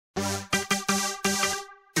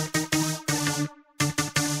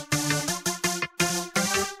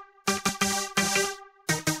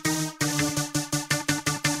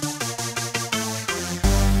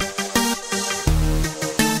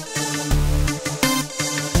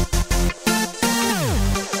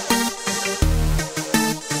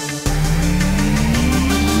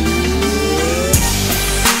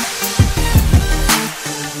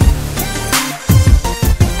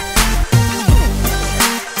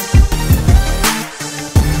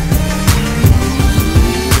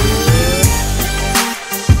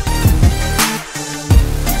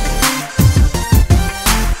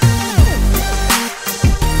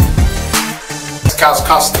Cars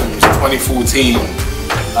Customs 2014.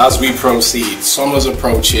 As we proceed, summer's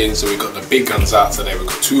approaching, so we've got the big guns out today. We've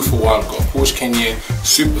got 2 for 1, we've got Porsche Cayenne,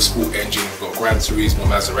 super sport engine, we've got Gran Turismo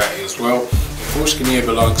Maserati as well. Porsche Cayenne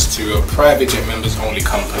belongs to a private jet members only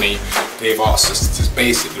company. They've asked us to just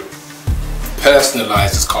basically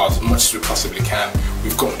personalise this car as much as we possibly can.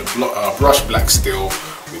 We've got the brushed black steel.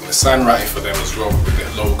 We're going to sign right for them as well with a bit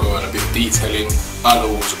of logo and a bit of detailing.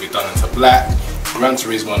 Alloys will be done into black. Gran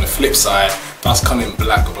Turismo on the flip side, that's coming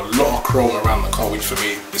black with a lot of chrome around the car, which for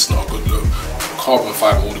me, it's not a good look. Carbon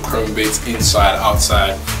fibre, all the chrome bits, inside,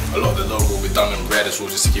 outside. A lot of the logo will be done in red as well,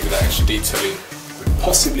 just to give you that extra detailing. We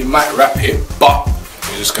possibly might wrap it, but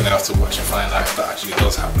we're just going to have to watch and find out if that actually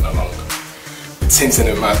does happen along. The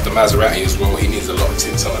tinting of the Maserati as well, he needs a lot of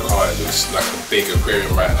tints on the car. It looks like a big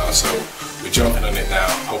aquarium right now, so we're jumping on it now.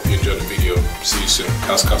 Hope you enjoy the video. See you soon.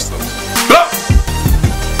 Cars Customs. Blah!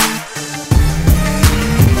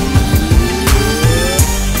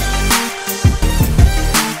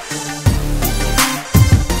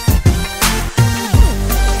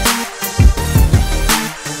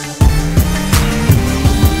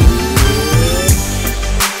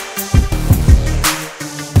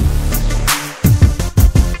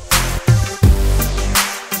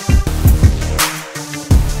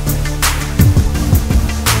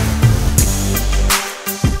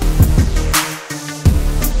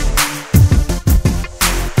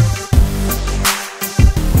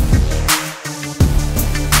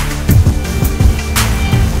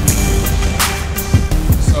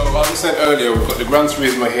 Earlier, we've got the Gran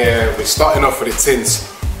Turismo here. We're starting off with the tints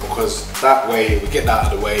because that way we get that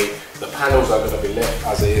out of the way. The panels are going to be left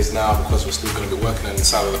as it is now because we're still going to be working on the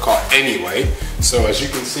inside of the car anyway. So as you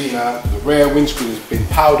can see now, the rear windscreen has been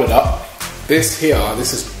powdered up. This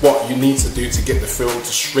is what you need to do to get the film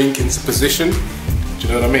to shrink into position. Do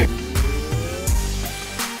you know what I mean?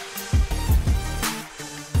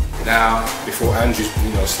 Now, before Andrew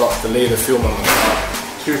starts to lay the film on the car,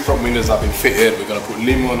 2 front windows have been fitted. We're going to put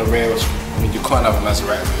limo on the rear, which, I mean, you can't have a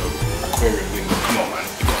Maserati with an aquarium window. Come on, man,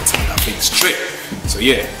 you got to take that thing straight. So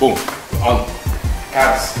yeah, boom, we're on.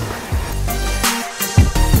 Cabs.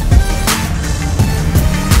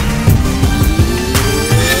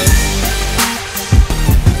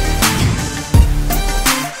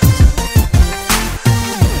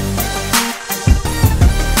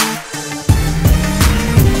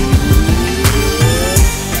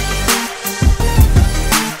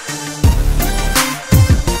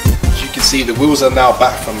 See, the wheels are now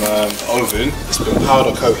back from the oven. It's been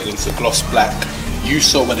powder coated into gloss black. You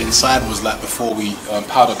saw what the inside was like before we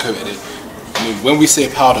powder coated it. I mean, when we say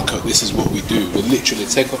powder coat, this is what we do. We literally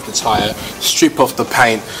take off the tyre, strip off the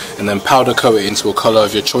paint, and then powder coat it into a colour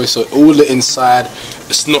of your choice. So all the inside,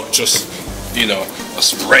 it's not just, a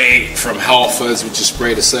spray from Halfords, which is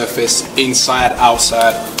spray the surface. Inside,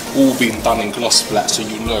 outside, all being done in gloss black, so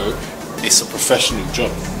you know it's a professional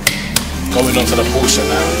job. Going on to the Porsche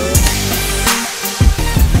now.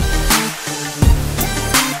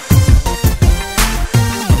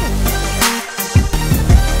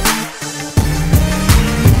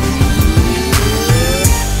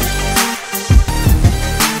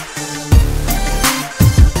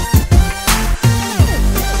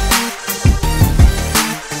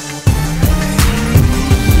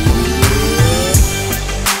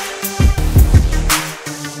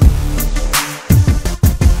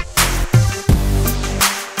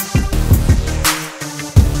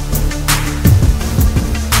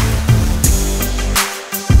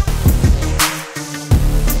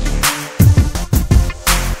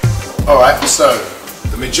 Alright, so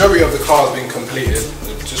the majority of the car has been completed.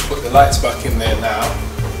 We've just put the lights back in there now.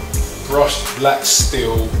 Brushed black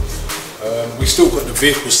steel. We still got the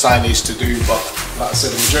vehicle signage to do, but like I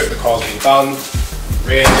said, the majority of the car has been done.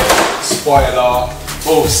 Rear, spoiler,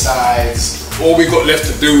 both sides. All we got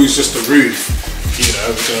left to do is just the roof.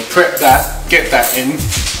 We're going to prep that, get that in,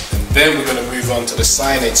 and then we're going to move on to the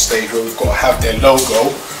signage stage where we've got to have their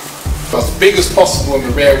logo. As big as possible on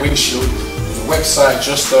the rear windshield. Website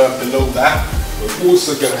just below that. We're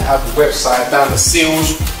also going to have the website down the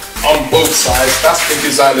seals on both sides. That's been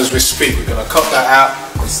designed as we speak. We're going to cut that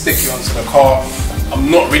out and stick it onto the car. I'm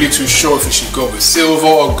not really too sure if we should go with silver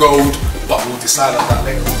or gold, but we'll decide on that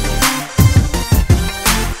later.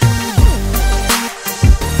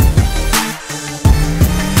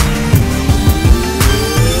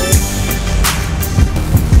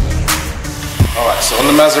 Alright, so on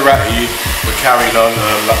the Maserati, we're carrying on.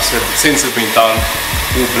 Like I said, the tints have been done,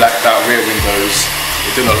 all blacked out rear windows.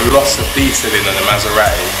 We're doing a lot of detailing on the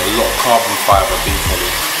Maserati, a lot of carbon fibre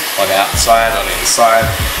detailing on the outside, on the inside.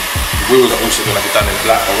 The wheels are also going to be done in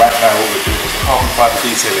black, but right now what we're doing is carbon fibre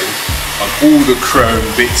detailing on all the chrome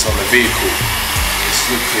bits on the vehicle. It's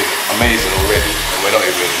looking amazing already, and we're not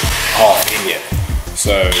even half in yet.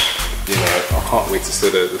 So, you know, I can't wait to see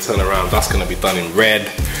the turnaround. That's going to be done in red.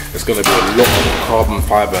 There's going to be a lot of carbon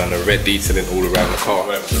fibre and a red detailing all around the car.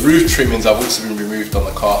 The roof trimmings have also been removed on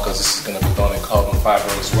the car because this is going to be done in carbon fibre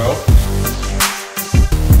as well.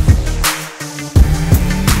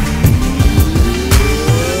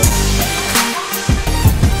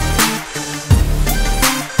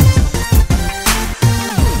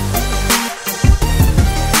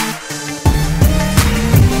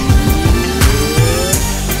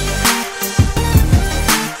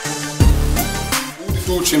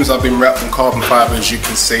 Trims have been wrapped in carbon fibre, as you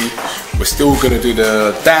can see. We're still going to do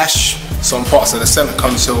the dash, some parts of the centre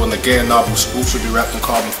console and the gear knob will also be wrapped in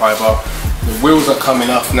carbon fibre. The wheels are coming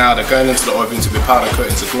off now, they're going into the oven to be powder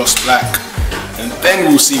coated into gloss black, and then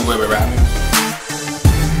we'll see where we're at.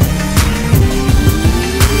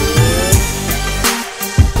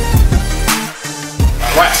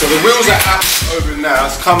 Right, so the wheels are out over now.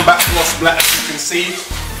 It's come back gloss black, as you can see.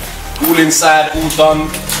 All inside, all done.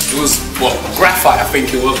 It was, what, graphite I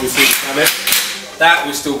think it was before we done it. That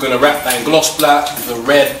we're still going to wrap that in gloss black with the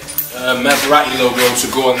red Maserati logo to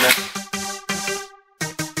go on there.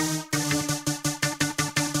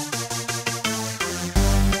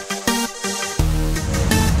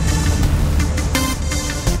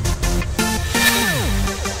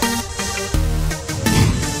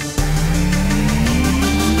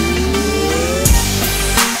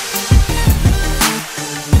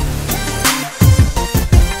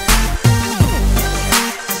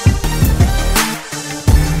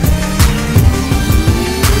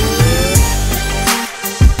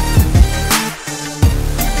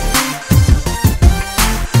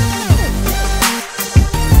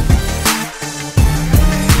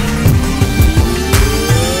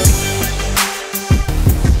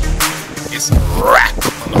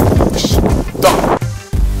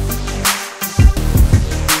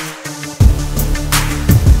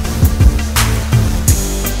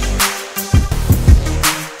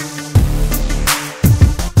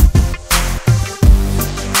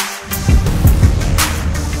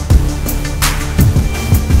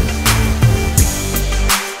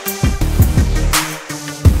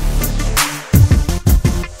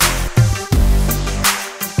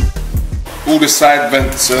 All the side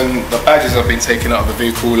vents and the badges have been taken out of the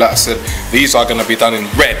vehicle. Like I said, these are going to be done in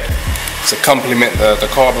red to complement the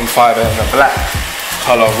carbon fibre and the black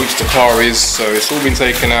colour which the car is. So it's all been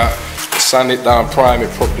taken out, sand it down, prime it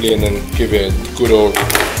properly, and then give it a good old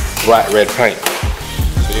bright red paint.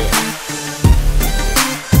 So yeah.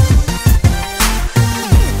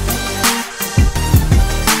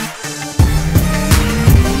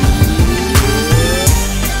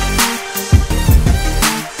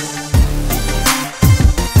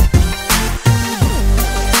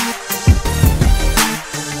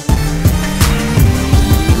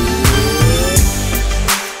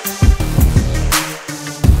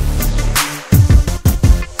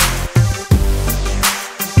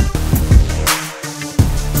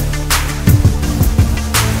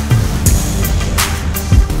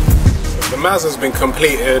 Mazda's been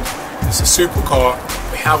completed. It's a supercar.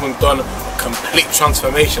 We haven't done a complete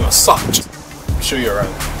transformation as such. I'll show you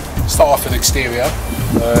around. Start off with the exterior.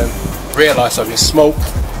 Realise I've been smoked.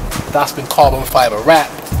 That's been carbon fibre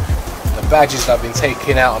wrapped. The badges have been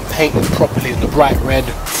taken out and painted properly in the bright red.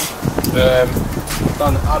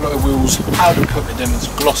 Done alloy wheels, powder coated them into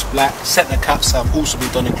gloss black. Centre caps have also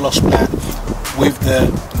been done in gloss black with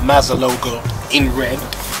the Mazda logo in red.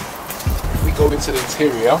 If we go into the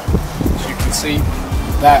interior, see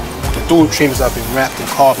that the door trims have been wrapped in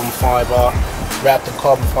carbon fibre,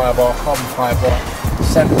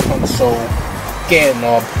 centre console, gear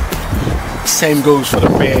knob. Same goes for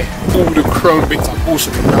the rear. All the chrome bits have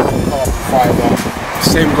also been wrapped in carbon fibre.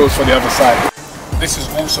 Same goes for the other side. This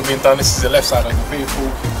has also been done. This is the left side of the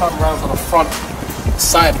vehicle. Come around to the front.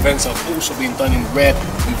 Side vents have also been done in red.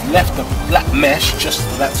 We've left the black mesh just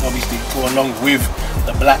for that to obviously go along with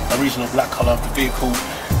the black, the original black colour of the vehicle.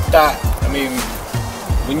 That, I mean,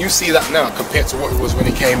 when you see that now compared to what it was when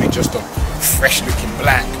it came in, just a fresh looking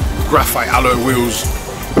black graphite alloy wheels,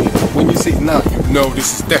 when you see it now, you know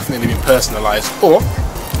this has definitely been personalised. Or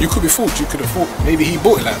you could be fooled, you could have thought maybe he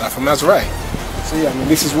bought it like that from Maserati. So yeah, I mean,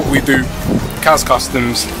 this is what we do. Cars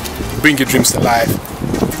Customs, bring your dreams to life,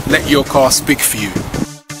 let your car speak for you.